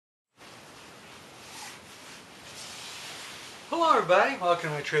Hello everybody, welcome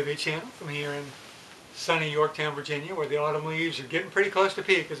to my trivia channel from here in sunny Yorktown, Virginia, where the autumn leaves are getting pretty close to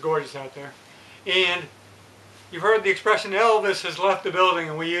peak. It's gorgeous out there. And you've heard the expression Elvis has left the building,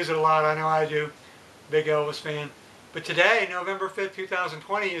 and we use it a lot. I know I do. Big Elvis fan. But today, November 5th,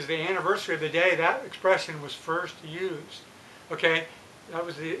 2020, is the anniversary of the day that expression was first used. Okay, that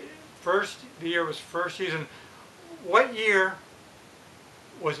was the year it was first used. And what year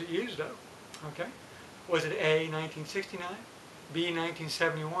was it used though? Okay, was it A, 1969? B,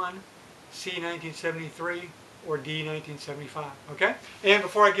 1971, C, 1973, or D, 1975, okay? And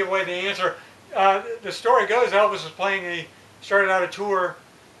before I give away the answer, the story goes Elvis was started out a tour,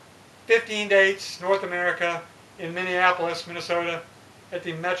 15 dates, North America, in Minneapolis, Minnesota, at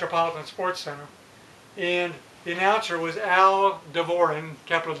the Metropolitan Sports Center. And the announcer was Al Dvorin,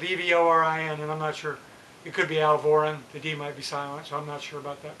 capital D-V-O-R-I-N, and I'm not sure, it could be Al Vorin, the D might be silent, so I'm not sure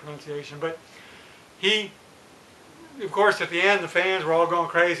about that pronunciation, but he, of course, at the end, the fans were all going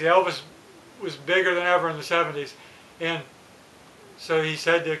crazy. Elvis was bigger than ever in the 70s. And so he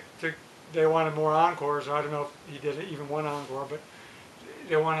said they wanted more encores. I don't know if he did even one encore, but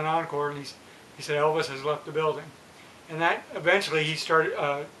they wanted an encore. And he said, Elvis has left the building. And that eventually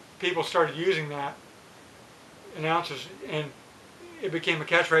people started using that, announcers, and it became a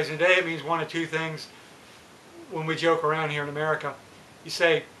catchphrase. And today it means one of two things when we joke around here in America. You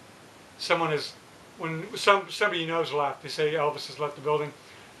say when somebody you know has left, they say Elvis has left the building.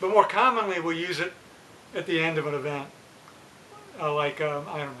 But more commonly, we'll use it at the end of an event. I don't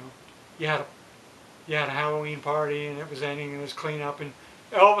know, you had a Halloween party and it was ending and it was cleanup and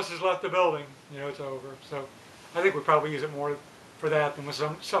Elvis has left the building. You know, it's over. So I think we probably use it more for that than when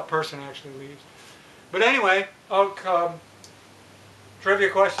some person actually leaves. But anyway,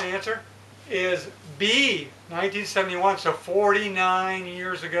 trivia question answer is B, 1971. So 49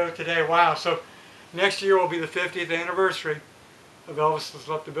 years ago today. Wow. So next year will be the 50th anniversary of Elvis has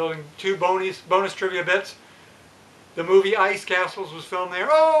left the building. Two bonus trivia bits. The movie Ice Castles was filmed there.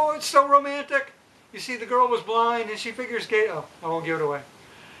 Oh, it's so romantic. You see, the girl was blind and she figures gay. Oh, I won't give it away.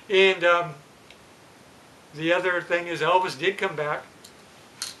 And the other thing is Elvis did come back.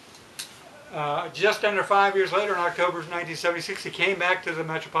 Just under 5 years later, in October of 1976, he came back to the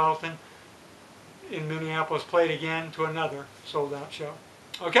Metropolitan in Minneapolis, played again to another sold-out show.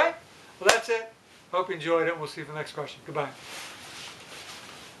 Okay? Well, that's it. Hope you enjoyed it. We'll see you for the next question. Goodbye.